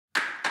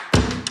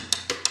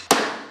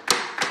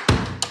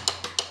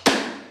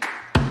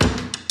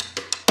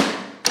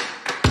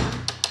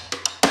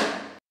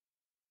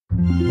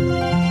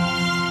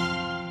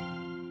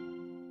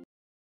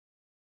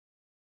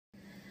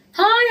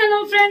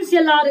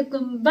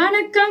எல்லாருக்கும்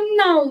வணக்கம்.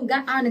 நான் உங்க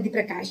Anandhi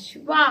Prakash.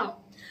 Wow,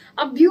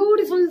 a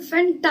beautiful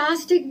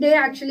fantastic day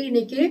actually.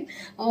 இன்னைக்கு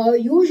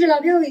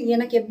யூசுவலாவே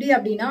எனக்கு எப்படி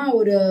அப்படின்னா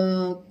ஒரு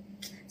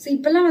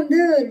இப்பெல்லாம் வந்து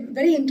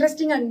very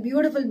interesting and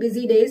beautiful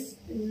busy days,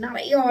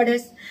 நிறைய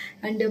ஆர்டர்ஸ்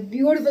அண்ட்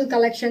பியூட்டிஃபுல்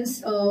கலெக்ஷன்ஸ்.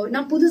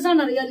 நான் புதுசாக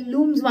நிறைய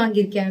லூம்ஸ்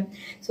வாங்கியிருக்கேன்.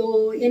 ஸோ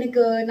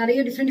எனக்கு நிறைய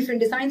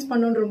டிஃப்ரெண்ட் டிசைன்ஸ்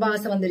பண்ணணும்னு ரொம்ப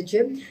ஆசை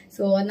வந்துருச்சு.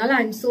 ஸோ அதனால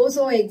I am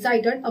so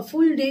excited. A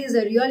full day is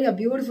a really a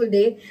beautiful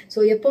day.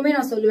 So எப்பவுமே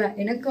நான் சொல்லுவேன்,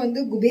 எனக்கு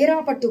வந்து குபேரா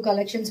பட்டு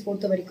கலெக்ஷன்ஸ்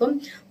பொறுத்த வரைக்கும்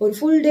ஒரு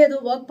ஃபுல் டே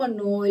ஏதோ ஒர்க்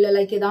பண்ணும், இல்லை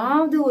லைக்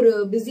ஏதாவது ஒரு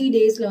பிஸி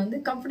டேஸ்ல வந்து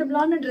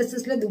கம்ஃபர்டபுளான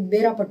ட்ரெஸ்ஸஸ்ல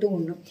குபேரா பட்டு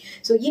ஒன்று.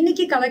 ஸோ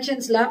இன்னைக்கு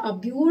கலெக்ஷன்ஸ்ல a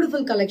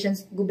beautiful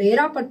collections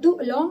குபேரா பட்டு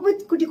along with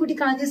குட்டி குட்டி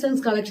காஞ்சி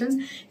சில்க்ஸ் கலெக்ஷன்ஸ்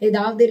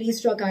ஏதாவது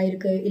ரீஸ்டாக்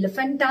ஆயிருக்கு, இல்ல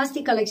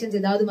ஃபேண்டாஸ்டிக் கலெக்ஷன்ஸ்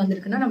ஏதாவது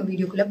வந்திருக்குன்னா நம்ம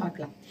வீடியோக்குள்ள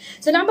பார்க்கலாம்.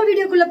 சோ நம்ம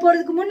வீடியோக்குள்ள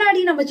போறதுக்கு முன்னாடி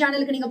நம்ம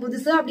சேனலுக்கு நீங்க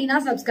புதுசு அப்படின்னா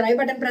சப்ஸ்கிரைப்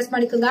பட்டன் பிரஸ்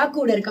பண்ணிக்கோங்க,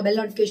 கூட இருக்க பெல்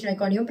நோட்டிபிகேஷன்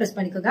ஐகானையும் பிரஸ்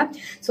பண்ணிக்கோங்க.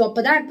 சோ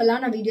அப்பதான்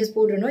இப்பெல்லாம் நான் வீடியோஸ்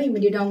போடுறோம்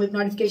இமிடியேட்டா உங்களுக்கு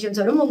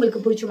நோட்டிபிகேஷன்ஸ் வரும்.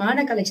 உங்களுக்கு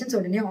பிடிச்சமான கலெக்ஷன்ஸ்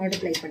உடனே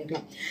ஆர்டர் பிளேஸ்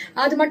பண்ணிக்கலாம்.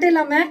 அது மட்டும்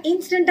இல்லாம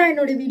இன்ஸ்டன்டா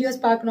என்னோட வீடியோஸ்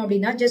பார்க்கணும்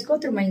அப்படின்னா just go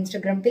through my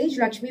Instagram page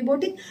Lakshmi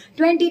Boutique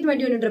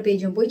 2021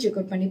 பேஜும் போய் செக்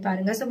அவுட் பண்ணி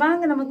பாருங்க. சோ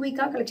வாங்க நம்ம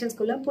குயிக்கா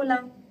கலெக்ஷன்ஸ்குள்ள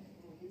போலாம்.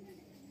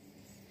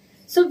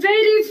 So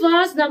very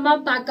first நம்ம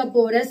பார்க்க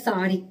போற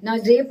சாரி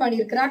நான் ட்ரே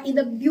பண்ணிருக்கிறேன்.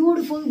 இந்த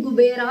beautiful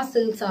Kubera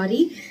silk sorry.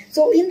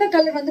 So இந்த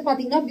கலர் வந்து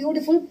பாத்தீங்கன்னா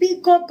பியூட்டிஃபுல்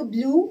பீகாக்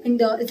ப்ளூ,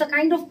 இந்த it's a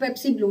kind of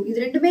Pepsi blue.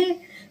 இது ரெண்டுமே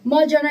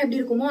மர்ஜ் ஆனா எப்படி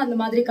இருக்குமோ அந்த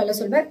மாதிரி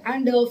கலர் சொல்வேன்.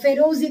 அண்ட்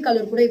ஃபெரோசி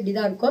கலர் கூட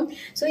இப்படிதான் இருக்கும்.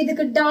 சோ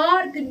இதுக்கு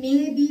டார்க்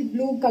நேவி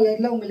ப்ளூ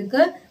கலர்ல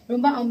உங்களுக்கு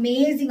ரொம்ப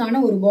அமேசிங்கான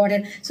ஒரு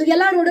பார்டர். ஸோ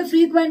எல்லாரோட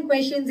ஃப்ரீக்வெண்ட்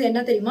கொஸ்டின்ஸ் என்ன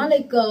தெரியுமா,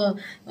 லைக்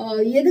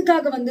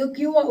எதுக்காக வந்து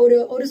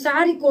ஒரு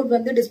சாரி கோட்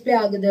வந்து டிஸ்பிளே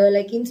ஆகுது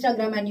லைக்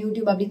இன்ஸ்டாகிராம் அண்ட்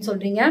யூடியூப் அப்படின்னு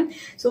சொல்றீங்க.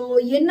 ஸோ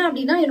என்ன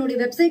அப்படின்னா என்னுடைய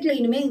வெப்சைட்ல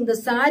இனிமே இந்த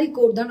சாரி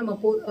கோட் தான் நம்ம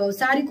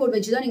சாரி கோட்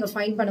வச்சுதான் நீங்க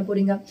ஃபைண்ட் பண்ண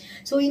போறீங்க.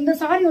 ஸோ இந்த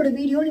சாரியோட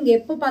வீடியோ நீங்க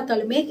எப்போ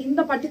பார்த்தாலுமே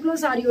இந்த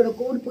பர்டிகுலர் சாரியோட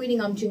கோட் போய்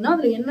நீங்க அனுப்பிச்சீங்கன்னா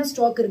அதுல என்ன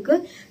ஸ்டாக் இருக்கு,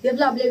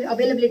 எவ்வளவு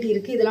அவைலபிலிட்டி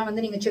இருக்கு, இதெல்லாம்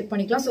வந்து நீங்க செக்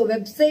பண்ணிக்கலாம். ஸோ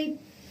வெப்சைட்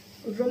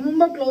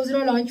ரொம்ப க்ளோஸரா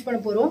லான்ச் பண்ண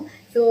போறோம்.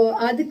 ஸோ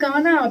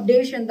அதுக்கான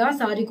அப்டேஷன் தான்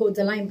சாரி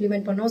கோட்ஸ் எல்லாம்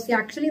இம்ப்ளிமெண்ட் பண்ணோம்.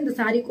 ஆக்சுவலி இந்த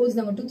சாரி கோட்ஸ்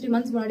நாங்கள் 2-3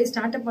 months முன்னாடி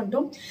ஸ்டார்ட் அப்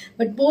பண்ணிட்டோம்,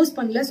 பட் போஸ்ட்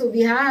பண்ணல. ஸோ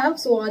வி ஹேவ்,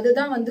 ஸோ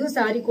அதுதான் வந்து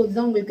சாரி கோட்ஸ்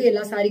தான் உங்களுக்கு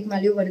எல்லா சாரிக்கு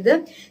மேலேயும் வருது.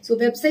 ஸோ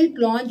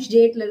வெப்சைட் லான்ச்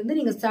டேட்ல இருந்து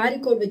நீங்க சாரி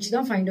கோட் வச்சு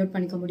தான் ஃபைண்ட் அவுட்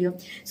பண்ணிக்க முடியும்.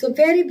 ஸோ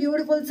வெரி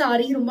பியூட்டிஃபுல்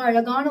சாரி, ரொம்ப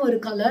அழகான ஒரு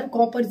கலர்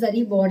காப்பர்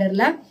சரி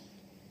பார்டர்ல.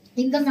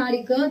 இந்த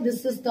சாரிக்கு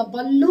திஸ் இஸ் த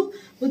பல்லு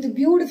வித்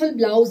பியூட்டிஃபுல்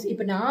பிளவுஸ்.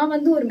 இப்ப நான்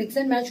வந்து ஒரு மிக்ஸ்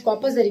அண்ட் மேட்ச்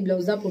காப்பர் சரி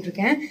பிளவுஸ் தான்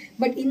போட்டிருக்கேன்.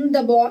 பட்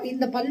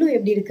இந்த பல்லு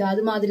எப்படி இருக்கு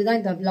அது மாதிரி தான்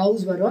இந்த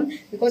பிளவுஸ் வரும்.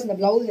 பிகாஸ் இந்த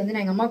பிளவுஸ் வந்து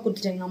நான் எங்க அம்மா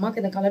கொடுத்துட்டேன், எங்க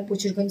அம்மாக்கு இந்த கலர்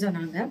பிடிச்சிருக்குன்னு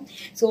சொன்னாங்க.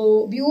 So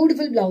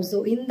beautiful blouse.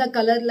 ஸோ இந்த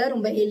கலர்ல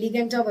ரொம்ப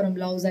எலிகென்டா வரும்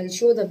blouse. I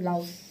show the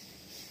blouse.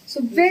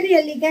 So very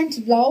elegant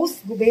blouse.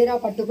 Kubera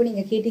பட்டுக்கு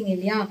நீங்க கேட்டீங்க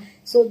இல்லையா.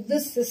 So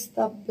this is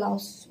the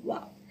blouse.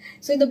 Wow.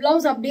 So இந்த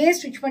பிளவுஸ் அப்படியே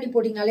ஸ்டிச் பண்ணி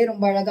போட்டீங்கனாலே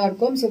ரொம்ப அழகா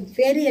இருக்கும். So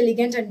very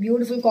elegant and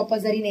beautiful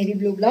copper சரி நேவி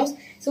ப்ளூ பிளவுஸ்.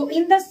 ஸோ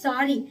இந்த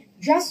சாரி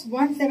just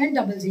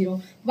 1700,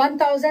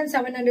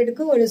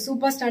 1700க்கு ஒரு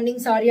super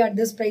standing sorry at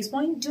this price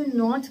point. Do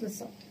not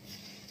miss out.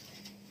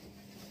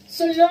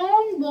 So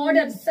long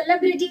border,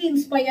 celebrity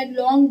inspired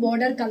long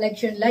border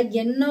collection la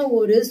enna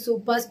oru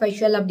super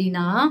special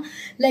அப்படினா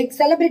like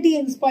celebrity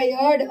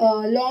inspired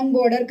long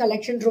border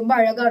collection ரொம்ப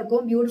அழகா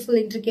இருக்கும், beautiful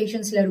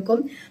intricationsல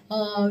இருக்கும்,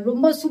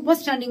 ரொம்ப super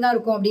standing ஆ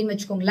இருக்கும் அப்படின்னு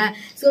வெச்சுக்கோங்களே.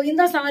 So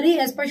இந்த saree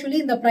especially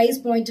இந்த price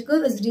pointக்கு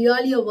is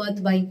really a worth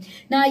buying.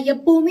 நான்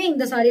எப்பவுமே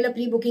இந்த சாரியில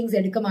ப்ரீ புக்கிங்ஸ்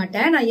எடுக்க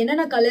மாட்டேன். நான்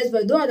என்னென்ன கலர்ஸ்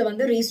வருதோ அதை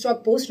வந்து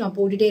ரீஸ்டாக் போஸ்ட் நான்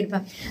போட்டுட்டே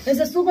இருப்பேன்.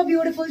 It's a super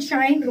beautiful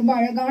shine, ரொம்ப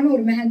அழகான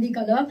ஒரு mehndi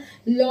colour,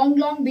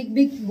 long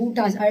big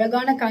bootas,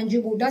 அழகான Kanchi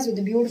Buttas with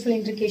a beautiful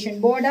intrication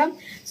border.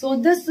 So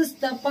this is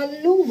the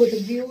pallu with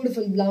a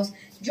beautiful blouse.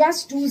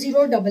 Just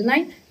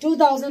 2099,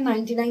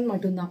 2099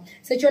 matunda.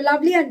 Such a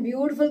lovely and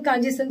beautiful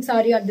Kanchi silk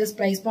saree at this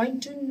price point.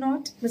 Do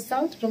not miss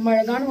out. ரொம்ப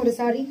அழகான ஒரு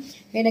saree.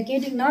 என்ன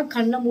கேட்டிங்கனா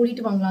கண்ணை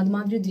மூடிட்டு வாங்கலாம், அது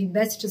மாதிரி தி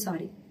பெஸ்ட்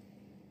saree.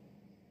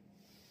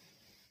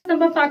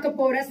 நம்ம பார்க்க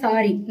போற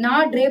சாரி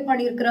நான் ட்ரே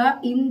பண்ணிருக்கிற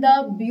இந்த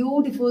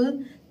பியூட்டிஃபுல்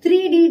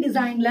 3D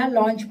டிசைன்ல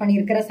லான்ச்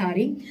பண்ணிருக்கிற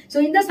சாரி. சோ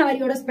இந்த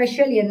சாரியோட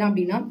ஸ்பெஷல் என்ன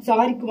அப்படின்னா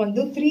சாரிக்கு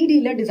வந்து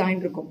 3Dல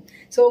டிசைன் இருக்கும்.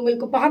 சோ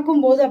உங்களுக்கு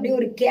பார்க்கும்போது அப்படியே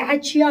ஒரு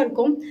கேட்சியா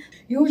இருக்கும்.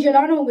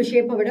 யூசுவலான உங்க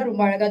ஷேப்பை விட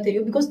ரொம்ப அழகா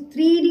தெரியும். பிகாஸ்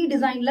 3D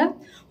டிசைன்ல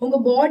உங்க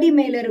பாடி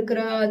மேல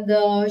இருக்கிற அந்த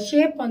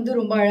ஷேப் வந்து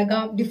ரொம்ப அழகா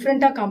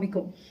டிஃப்ரெண்டா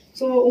காமிக்கும்.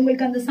 ஸோ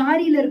உங்களுக்கு அந்த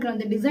சாரியில இருக்கிற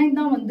அந்த டிசைன்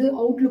தான் வந்து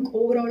அவுட்லுக்,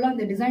 ஓவராலா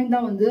அந்த டிசைன்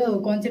தான் வந்து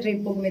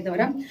கான்சென்ட்ரேட் போகுமே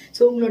தவிர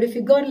ஸோ உங்களோட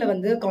ஃபிகர்ல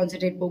வந்து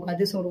கான்சென்ட்ரேட்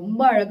போகாது. ஸோ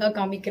ரொம்ப அழகா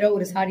காமிக்கிற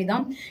ஒரு சாரி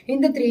தான்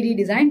இந்த 3D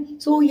டிசைன்.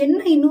 ஸோ என்ன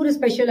இன்னொரு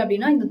ஸ்பெஷல்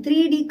அப்படின்னா இந்த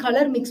 3D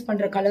கலர் மிக்ஸ்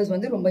பண்ற கலர்ஸ்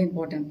வந்து ரொம்ப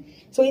இம்பார்ட்டன்ட்.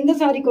 ஸோ இந்த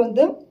சாரிக்கு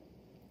வந்து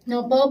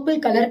நான் பர்பிள்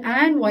கலர்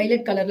அண்ட்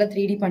வயலட் கலர்ல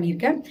 3D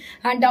பண்ணியிருக்கேன்.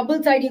 And double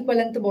side equal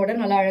length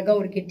border, நல்லா அழகா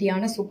ஒரு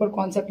கெட்டியான சூப்பர்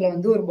கான்செப்ட்ல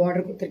வந்து ஒரு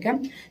பார்டர் கொடுத்துருக்கேன்.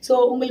 ஸோ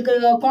உங்களுக்கு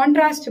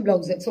கான்ட்ராஸ்ட்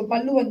பிளவுஸ். ஸோ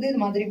பல்லு வந்து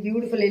இது மாதிரி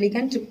பியூட்டிஃபுல்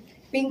எலிகன்ட்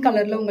பிங்க்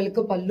கலர்ல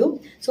உங்களுக்கு பல்லு.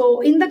 ஸோ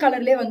இந்த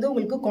கலர்லேயே வந்து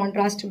உங்களுக்கு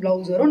கான்ட்ராஸ்ட்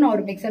பிளவுஸ் வரும். நான்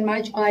ஒரு mix and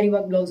match aari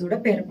work பிளவுஸோட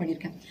பேர்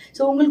பண்ணியிருக்கேன்.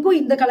 ஸோ உங்களுக்கும்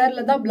இந்த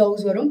கலர்ல தான்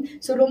பிளவுஸ் வரும்.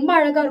 ஸோ ரொம்ப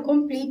அழகா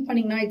இருக்கும். ப்ளீட்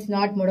பண்ணீங்கன்னா இட்ஸ்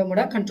நாட்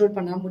முட கண்ட்ரோல்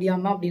பண்ண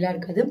முடியாம அப்படிலாம்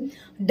இருக்காது.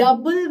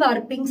 டபுள்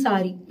வார்ப்பிங்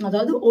சாரி,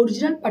 அதாவது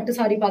ஒரிஜினல் பட்டு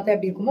சாரி பார்த்தா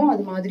எப்படி இருக்குமோ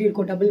அது மாதிரி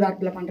இருக்கும் டபுள்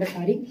வார்ப்ல பண்ற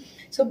sorry.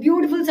 So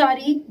beautiful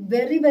sorry,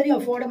 very very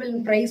affordable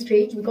in price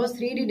range. Because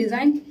 3D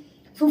design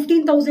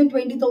 15,000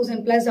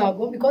 20,000 plus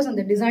ஆகும். பிகாஸ்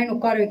அந்த டிசைன்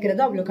உட்கார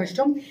வைக்கிறது அவ்வளவு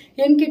கஷ்டம்.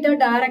 என்கிட்ட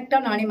டைரக்டா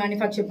நானே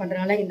மேனுஃபேக்சர்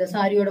பண்றதுனால இந்த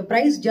சாரியோட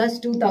பிரைஸ்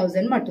ஜஸ்ட்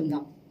 2,000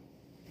 மட்டும்தான்.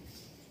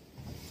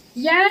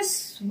 எஸ்,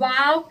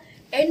 வாவ்,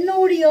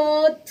 என்னுடைய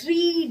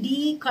 3D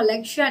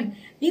கலெக்ஷன்.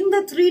 இந்த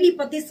 3D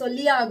பத்தி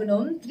சொல்லி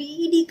ஆகணும்.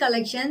 3D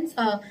கலெக்ஷன்ஸ்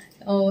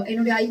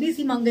என்னுடைய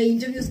ஐபிசி மங்க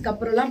இன்டர்வியூஸ்க்கு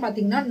அப்புறம்லாம்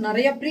பாத்தீங்கன்னா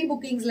நிறைய ப்ரீ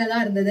புக்கிங்ஸ்ல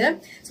தான் இருந்தது.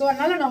 ஸோ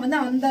அதனால நான் வந்து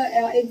அந்த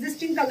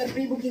எக்ஸிஸ்டிங் கலர்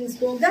ப்ரீ புக்கிங்ஸ்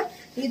போக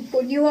இப்போ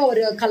நியூவா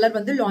ஒரு கலர்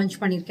வந்து லான்ச்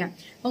பண்ணிருக்கேன்.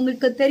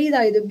 உங்களுக்கு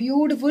தெரியுதா? இது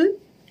பியூட்டிஃபுல்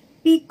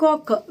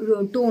பீகாக்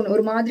டோன்,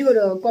 ஒரு மாதிரி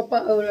ஒரு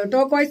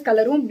டோர்காய்ஸ்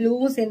கலரும்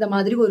ப்ளூவும் சேர்ந்த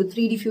மாதிரி ஒரு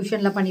 3D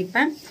ஃபியூஷன்ல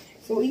பண்ணிருப்பேன்.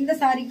 ஸோ இந்த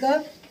சாரிக்கு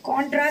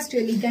கான்ட்ராஸ்ட்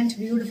எலிகன்ட்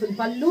பியூட்டிஃபுல்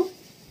பல்லு.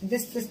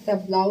 This is the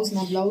blouse.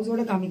 நான்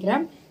பிளவுஸோட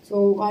காமிக்கிறேன். ஸோ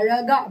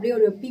அழகா அப்படியே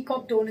ஒரு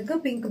பீகாக் டோனுக்கு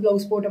பிங்க்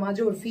பிளவுஸ் போட்ட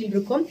மாதிரி ஒரு ஃபீல்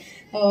இருக்கும்.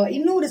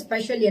 இன்னொரு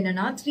ஸ்பெஷல்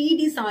என்னன்னா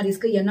 3D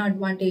சாரீஸ்க்கு என்ன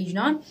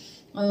அட்வான்டேஜ்னா,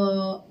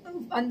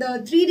 அந்த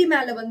 3D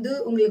மேல வந்து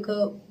உங்களுக்கு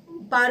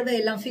பார்வை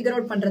எல்லாம் ஃபிகர்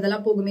அவுட்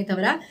பண்றதெல்லாம் போகுமே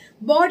தவிர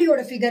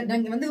பாடியோட ஃபிகர்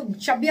நீங்க வந்து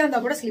சப்பியா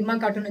இருந்தா கூட ஸ்லிம்மா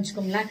காட்டும்னு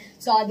வச்சுக்கோங்களேன்.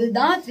 ஸோ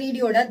அதுதான்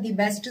 3Dயோட தி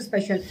பெஸ்ட்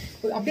ஸ்பெஷல்.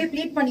 அப்படியே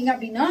ப்ளீட் பண்ணீங்க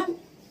அப்படின்னா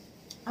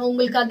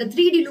உங்களுக்கு அந்த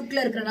 3D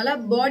லுக்ல இருக்கிறனால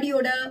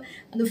பாடியோட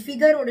அந்த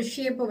ஃபிகரோட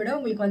ஷேப்பை விட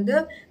உங்களுக்கு வந்து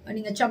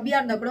நீங்க சப்பியா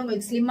இருந்தா கூட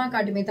உங்களுக்கு ஸ்லிம்மா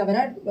காட்டுமே தவிர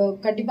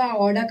கண்டிப்பா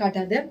ஆடா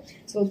காட்டாது.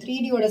 So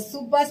 3Dயோட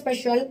super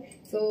special.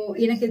 ஸோ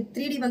எனக்கு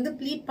 3D வந்து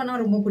ப்ளீட் பண்ணா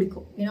ரொம்ப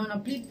பிடிக்கும். ஏன்னா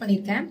நான் ப்ளீட்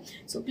பண்ணியிருக்கேன்.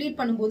 ஸோ ப்ளீட்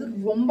பண்ணும்போது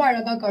ரொம்ப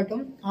அழகா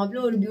காட்டும்.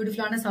 அவ்வளோ ஒரு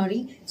பியூட்டிஃபுல்லான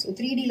சாரி. ஸோ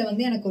 3Dல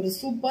வந்து எனக்கு ஒரு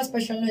சூப்பர்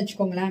ஸ்பெஷல்னு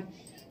வச்சுக்கோங்களேன்.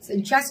 ஸோ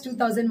ஜஸ்ட்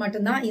 2,000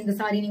 மட்டும்தான். இந்த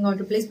சாரி நீங்க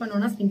ஆர்டர் பிளேஸ்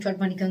பண்ணணும்னா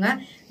ஸ்கிரீன்ஷாட் பண்ணிக்கோங்க.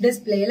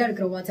 டிஸ்பிளேல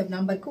இருக்கிற வாட்ஸ்அப்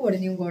நம்பருக்கு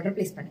உடனே உங்க ஆர்டர்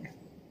பிளேஸ் பண்ணுங்க.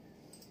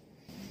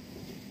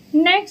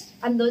 நெக்ஸ்ட்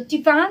அந்த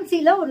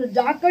ஃபேன்சில ஒரு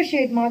டார்க்கர்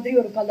ஷேட் மாதிரி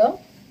ஒரு கலர்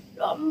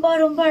ரொம்ப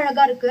ரொம்ப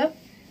அழகா இருக்கு.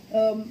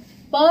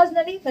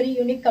 பர்சனலி வெரி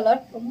யூனிக் கலர்,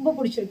 ரொம்ப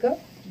பிடிச்சிருக்கு.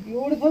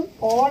 பியூட்டிஃபுல்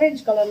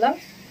ஆரஞ்சு கலர்ல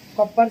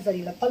காப்பர்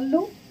சரியில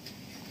பல்லு.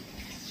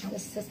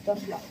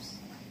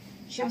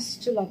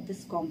 Just love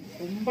this combo.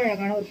 ரொம்ப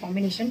அழகான ஒரு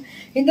காம்பினேஷன்.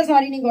 இந்த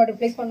சாரி நீங்க ஆர்டர்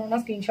பிளேஸ்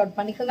பண்ணணும்னா ஸ்கிரீன்ஷாட்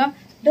பண்ணிக்கோங்க.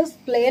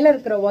 டிஸ்பிளேல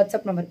இருக்கிற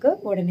வாட்ஸ்அப் நம்பருக்கு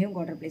உடனே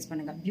உங்க ஆர்டர் பிளேஸ்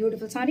பண்ணுங்க.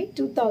 பியூட்டிஃபுல் சாரி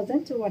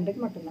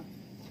 2,200 மட்டும்தான்.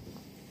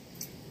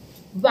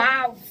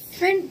 Wow,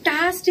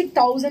 fantastic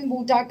 1000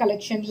 boota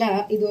collectionல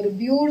இது ஒரு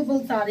beautiful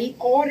saree,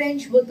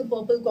 orange with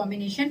purple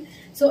combination.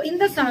 So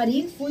இந்த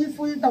saree full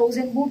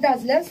 1000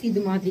 bootasல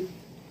இது மாதிரி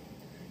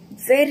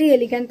very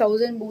elegant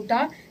 1000 boota.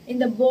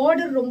 இந்த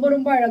border ரொம்ப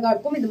ரொம்ப அழகா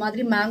இருக்கும். இது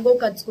மாதிரி mango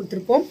cuts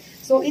கொடுத்திருப்போம்.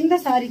 So இந்த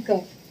சாரிக்கு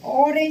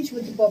orange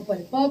with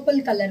purple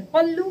color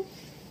pallu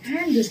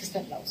and this is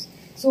the blouse.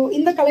 So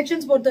இந்த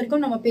கலெக்ஷன்ஸ் பொறுத்த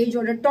வரைக்கும் நம்ம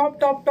பேஜோட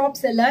டாப்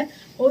செல்லர்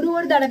ஒரு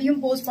தடவையும்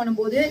போஸ்ட்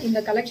பண்ணும்போது இந்த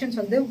கலெக்ஷன்ஸ்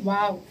வந்து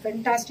வாவ்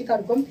ஃபென்டாஸ்டிக்கா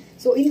இருக்கும்.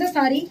 ஸோ இந்த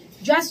சாரி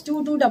ஜஸ்ட்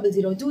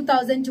 2200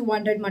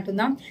 2200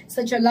 மட்டும்தான்.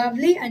 such a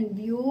lovely and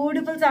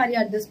beautiful saree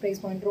at this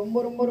price point.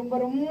 ரொம்ப ரொம்ப ரொம்ப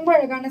ரொம்ப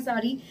அழகான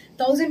சாரி.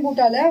 1000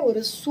 பூட்டால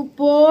ஒரு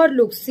super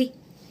look. C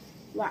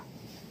wow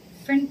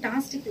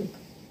fantastic look.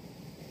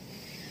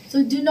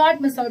 So do not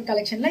miss out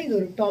கலெக்ஷன்ல இது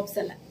ஒரு top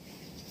seller.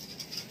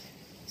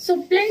 So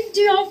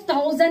plenty of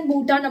 1000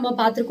 boota நம்ம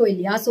பாத்துருக்கோம்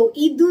இல்லையா. So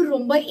இது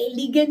ரொம்ப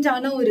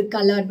எலிகென்டான ஒரு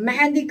colour,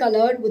 mehndi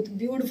colour with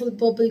beautiful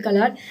purple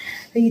colour.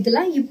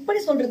 இதெல்லாம் இப்படி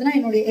சொல்றதுன்னா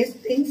என்னுடைய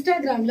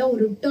இன்ஸ்டாகிராம்ல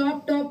ஒரு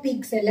top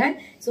big seller.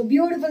 So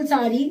beautiful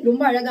sorry,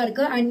 ரொம்ப அழகா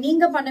இருக்கு. அண்ட்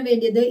நீங்க பண்ண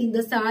வேண்டியது இந்த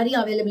சாரி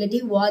அவைலபிலிட்டி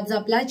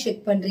வாட்ஸ்அப்ல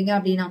செக் பண்றீங்க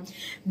அப்படின்னா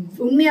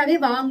உண்மையாவே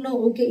வாங்கணும்,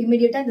 ஓகே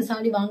இமிடியேட்டா இந்த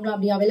சாரி வாங்கலாம்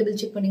அப்படி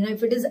அவைலபிள் செக் பண்ணீங்கன்னா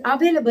இஃப் இட் இஸ்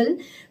அவைலபிள்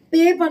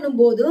பே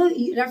பண்ணும்போது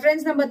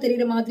ரெஃபரன்ஸ் நம்பர்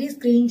தெரியுற மாதிரி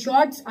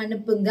ஸ்கிரீன்ஷாட்ஸ்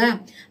அனுப்புங்க.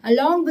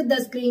 Along with the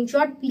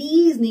screenshot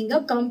please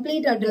நீங்க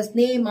complete address,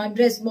 name,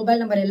 address,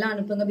 mobile number எல்லாம்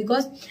அனுப்புங்க.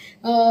 பிகாஸ்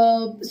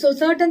ஸோ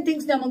சர்டன்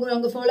திங்ஸ்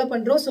நாங்க ஃபாலோ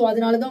பண்றோம். ஸோ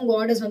அதனாலதான் உங்க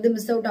ஆர்டர்ஸ் வந்து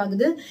மிஸ் அவுட்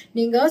ஆகுது.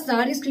 நீங்க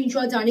சாரி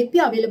ஸ்கிரீன்ஷாட்ஸ் அனுப்பி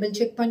அவைலபிள்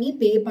செக் பண்ணி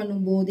பே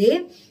பண்ணும்போதே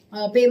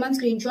பேமெண்ட்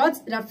ஸ்கிரீன்ஷாட்ஸ்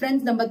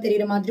ரெஃபரன்ஸ் நம்பர்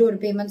தெரியுற மாதிரி ஒரு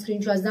பேமெண்ட்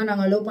ஸ்கிரீன்ஷாட்ஸ் தான்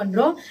நாங்கள் அலோவ்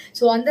பண்றோம்.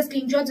 ஸோ அந்த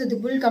screenshots with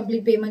full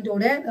complete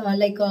பேமெண்டோட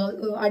like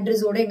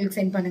அட்ரஸோட எங்களுக்கு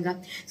சென்ட் பண்ணுங்க.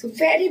 So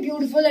very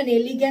beautiful and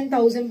elegant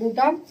 1000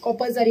 Buta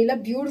copper சாரியில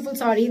beautiful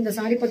sorry. இந்த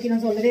சாரி பத்தி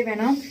நான் சொல்லவே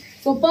வேணாம்.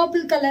 ஸோ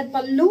பர்பிள் கலர்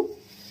பல்லு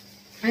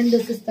and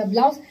this is the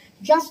blouse.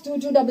 Just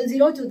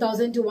 2200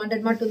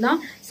 2200 மட்டும்தான்.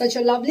 Such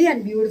a lovely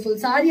and beautiful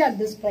saree at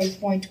this price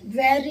point.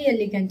 Very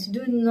elegant.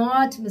 Do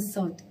not miss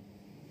out.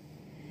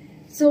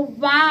 So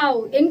wow,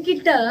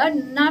 என்கிட்ட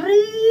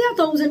நிறைய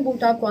 1000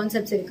 பூட்டா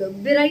concepts இருக்கு.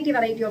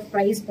 Variety of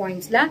price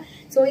பாயிண்ட்ஸ்ல.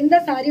 ஸோ இந்த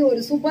sorry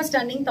ஒரு super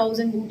stunning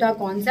 1000 பூட்டா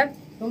concept.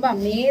 ரொம்ப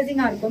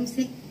அமேசிங்கா இருக்கும்.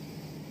 C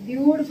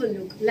beautiful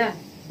look இல்ல,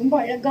 ரொம்ப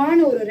அழகான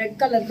ஒரு ரெட்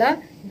கலர்ல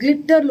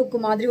கிளிட்டர் லுக்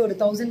மாதிரி ஒரு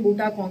 1000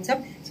 பூட்டா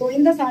கான்செப்ட். ஸோ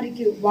இந்த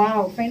சாரிக்கு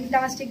wow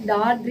fantastic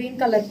dark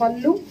green colour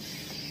பல்லு.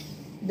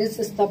 This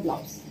is the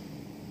blouse.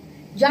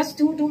 just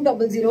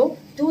 2200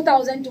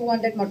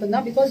 2200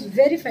 மட்டும்தான் because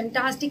very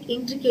fantastic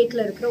intricate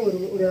ல இருக்கிற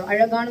ஒரு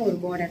அழகான ஒரு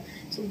border.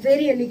 So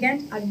very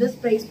elegant at this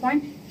price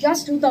point,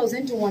 just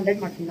 2200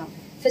 மட்டும்தான்.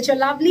 Such a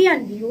lovely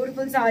and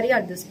beautiful saree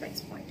at this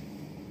price point.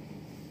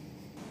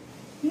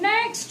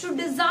 Next to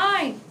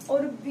design or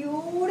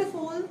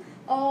beautiful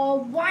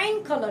wine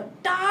color,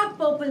 dark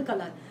purple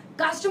color.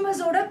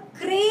 Customers order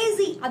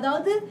crazy.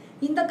 அதாவது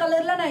இந்த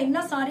கலர்ல நான் என்ன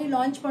saree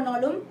launch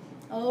பண்ணாலும்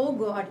oh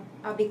god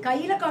அப்படி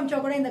கையில காமிச்சா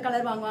கூட இந்த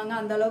கலர் வாங்குவாங்க.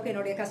 அந்த அளவுக்கு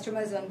என்னோட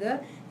கஸ்டமர்ஸ் வந்து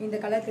இந்த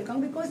கலருக்கு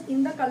இருக்காங்க. பிகாஸ்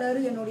இந்த கலர்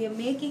என்னோட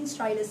making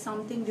style is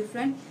something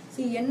different.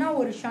 C என்ன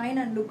ஒரு ஷைன்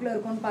அண்ட் லுக்ல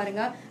இருக்கும்னு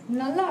பாருங்க.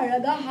 நல்லா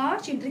அழகா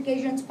ஹார்ச்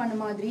இன்ட்ரிகேஷன்ஸ் பண்ண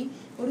மாதிரி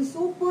ஒரு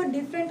சூப்பர்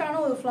டிஃப்ரெண்டான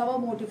ஒரு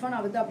ஃப்ளவர் மோட்டிஃபா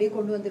நான் வந்து அப்படியே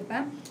கொண்டு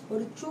வந்திருப்பேன்.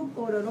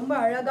 ஒரு ரொம்ப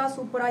அழகா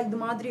சூப்பரா இது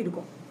மாதிரி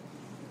இருக்கும்.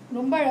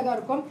 ரொம்ப அழகா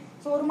இருக்கும்.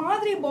 ஸோ ஒரு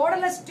மாதிரி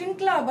பார்டர்ல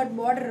ஸ்ட்ரிங்க்ல பட்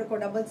பார்டர்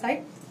இருக்கும் டபுள்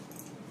சைட்.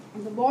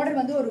 அந்த பார்டர்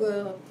வந்து ஒரு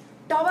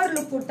டவர்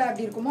லுக் கொடுத்தா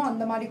அப்படி இருக்குமோ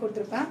அந்த மாதிரி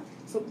கொடுத்துருப்பேன்.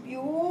 ஸோ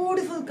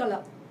பியூட்டிஃபுல்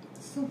கலர்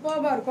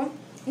சூப்பர்பா இருக்கும்.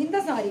 இந்த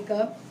சாரிக்கு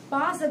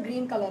பாச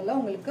கிரீன் கலர்ல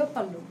உங்களுக்கு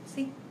பல்லு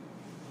C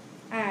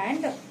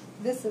and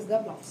this is the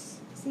blouse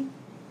C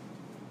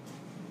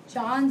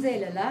சான்ஸே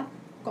இல்ல.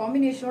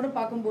 காம்பினேஷனோட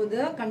பார்க்கும்போது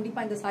கண்டிப்பா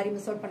இந்த சாரி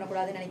மிஸ் அவுட்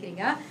பண்ணக்கூடாதுன்னு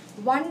நினைக்கிறீங்க.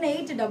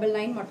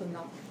 1899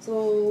 மட்டும்தான். ஸோ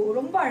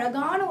ரொம்ப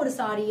அழகான ஒரு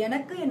சாரி.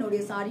 எனக்கு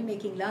என்னுடைய சாரி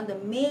மேக்கிங்ல அந்த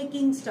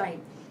மேக்கிங்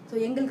ஸ்டைல், ஸோ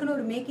எங்களுக்குன்னு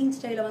ஒரு மேக்கிங்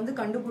ஸ்டைலை வந்து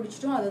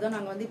கண்டுபிடிச்சிட்டோம். அதை தான்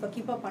நாங்கள் வந்து இப்போ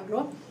கீப் அப்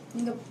பண்ணுறோம்.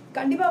 நீங்கள்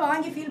கண்டிப்பாக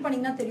வாங்கி ஃபீல்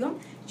பண்ணிங்கன்னா தெரியும்.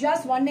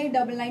 ஜஸ்ட்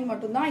 1899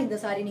 மட்டும்தான் இந்த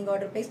சாரி. நீங்கள்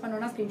ஆர்டர் பிளேஸ்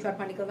பண்ணோன்னா ஸ்க்ரீன்ஷாட்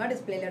பண்ணிக்கோங்க.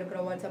 டிஸ்பிளேல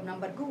இருக்கிற வாட்ஸ்அப்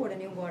நம்பருக்கு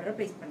உடனே உங்கள் ஆர்டர்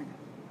பிளேஸ் பண்ணுங்க.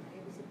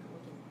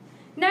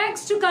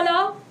 Next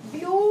colour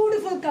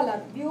beautiful colour,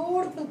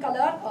 beautiful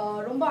colour.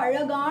 ரொம்ப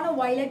அழகான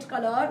வயலட்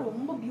கலர்.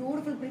 ரொம்ப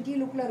பியூட்டிஃபுல் பிரிட்டி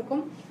லுக்ல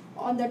இருக்கும்.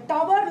 அந்த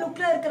டவர்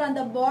லுக்ல இருக்கிற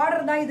அந்த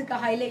பார்டர் தான்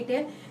இதுக்கு ஹைலைட்.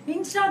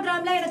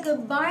 இன்ஸ்டாகிராம்ல எனக்கு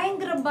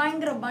பயங்கர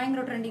பயங்கர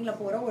பயங்கர ட்ரெண்டிங்ல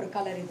போற ஒரு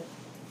கலர் இது.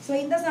 ஸோ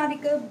இந்த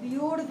சாரிக்கு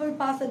பியூட்டிஃபுல்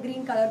பாச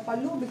கிரீன் கலர்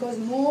பல்லு because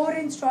more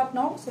in stock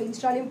now. So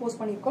இன்ஸ்டாலையும் post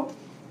பண்ணியிருக்கோம்.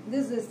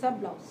 This is the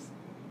blouse.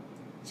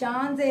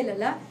 சான்ஸே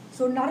இல்லைல்ல.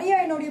 ஸோ நிறைய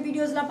என்னுடைய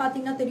வீடியோஸ்லாம்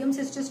பார்த்தீங்கன்னா தெரியும்.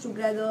 சிஸ்டர்ஸ்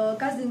டுகெதர்,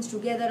 கசின்ஸ்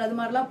டுகெதர் அது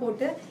மாதிரிலாம்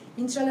போட்டு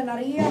இன்ஸ்டால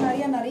நிறைய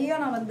நிறைய நிறைய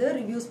நான் வந்து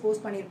ரிவ்யூஸ்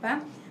போஸ்ட் பண்ணியிருப்பேன்.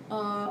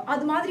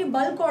 அது மாதிரி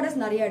பல்க் ஆர்டர்ஸ்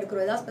நிறைய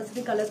எடுக்கிறோம். ஏதாவது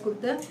ஸ்பெசிஃபிக் கலர்ஸ்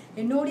கொடுத்து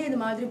என்னுடைய இது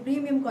மாதிரி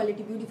ப்ரீமியம்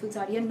குவாலிட்டி பியூட்டிஃபுல்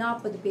சாரியை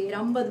 40 பேர்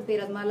 50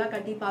 பேர் அது மாதிரிலாம்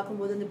கட்டி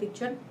பார்க்கும்போது இந்த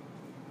பிக்சர்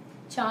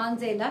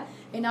சான்ஸே இல்லை.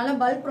 என்னால்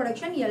பல்க்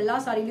ப்ரொடக்ஷன் எல்லா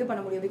சாரிலையும்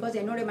பண்ண முடியும். பிகாஸ்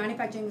என்னோட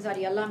மேனுஃபேக்சரிங்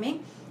சாரி எல்லாமே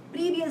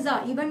ப்ரீவியஸா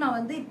ஈவன் நான்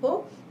வந்து இப்போ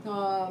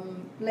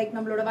லைக்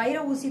நம்மளோட வைர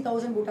ஊசி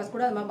 1000 பூட்டாஸ்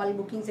கூட அது மாதிரி பல்க்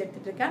புக்கிங்ஸ்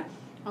எடுத்துட்டு இருக்கேன்.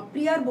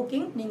 ப்ரியர்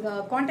புக்கிங் நீங்க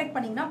காண்டாக்ட்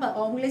பண்ணீங்கன்னா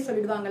அவங்களே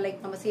சொல்லிடுவாங்க. லைக்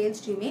நம்ம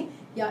சேல்ஸ் டீமே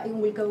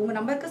உங்களுக்கு உங்க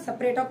நம்பருக்கு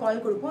செப்பரேட்டா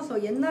கால் கொடுப்போம்.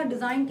 ஸோ என்ன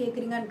டிசைன்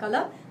கேட்குறீங்கன்னு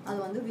கலர் அது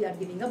வந்து we are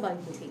giving a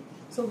bulk booking.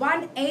 So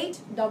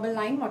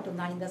 1899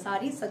 மட்டும்தான் இந்த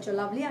sorry. Such a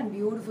lovely and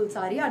beautiful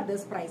sorry at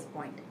this price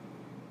point.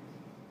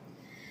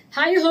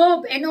 I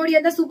hope என்னோட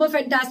அந்த சூப்பர்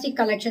ஃபேண்டாஸ்டிக்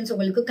கலெக்ஷன்ஸ்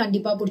உங்களுக்கு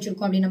கண்டிப்பா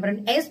பிடிச்சிருக்கும் அப்படின்னு நம்புறேன்.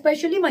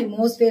 Especially my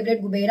most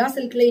favourite Kubera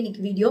சில்க்ல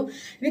இன்னைக்கு வீடியோ.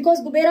 பிகாஸ்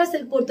குபேரா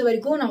சில்க் பொறுத்த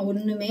வரைக்கும் நான்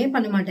ஒண்ணுமே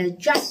பண்ண மாட்டேன்.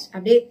 ஜஸ்ட்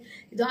அப்படியே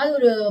ஏதாவது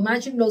ஒரு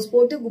மேட்சிங் பிளவுஸ்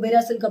போட்டு குபேரா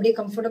சில்க் அப்படியே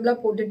கம்ஃபர்டபுளா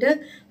போட்டுட்டு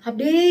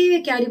அப்படியே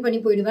கேரி பண்ணி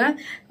போயிடுவேன்.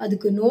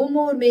 அதுக்கு no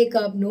more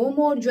makeup, no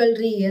more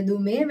jewellery,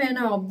 எதுவுமே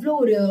வேணாம். அவ்வளோ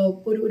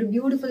ஒரு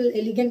பியூட்டிஃபுல்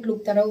எலிகென்ட்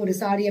லுக் தர ஒரு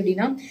சாரி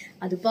அப்படின்னா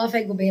அது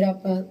பர்ஃபெக்ட் குபேரா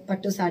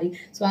பட்டு சாரி.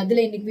 ஸோ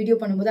அதுல இன்னைக்கு வீடியோ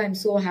பண்ணும்போது I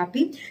am so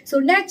happy. So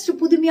next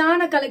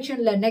புதுமையான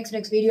கலெக்ஷன்ல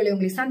நெக்ஸ்ட் வீடியோல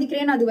உங்களை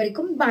சந்திக்கிறேன். அது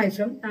வரைக்கும் பாய்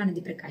ஃப்ரம்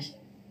ஆனந்தி பிரகாஷ்.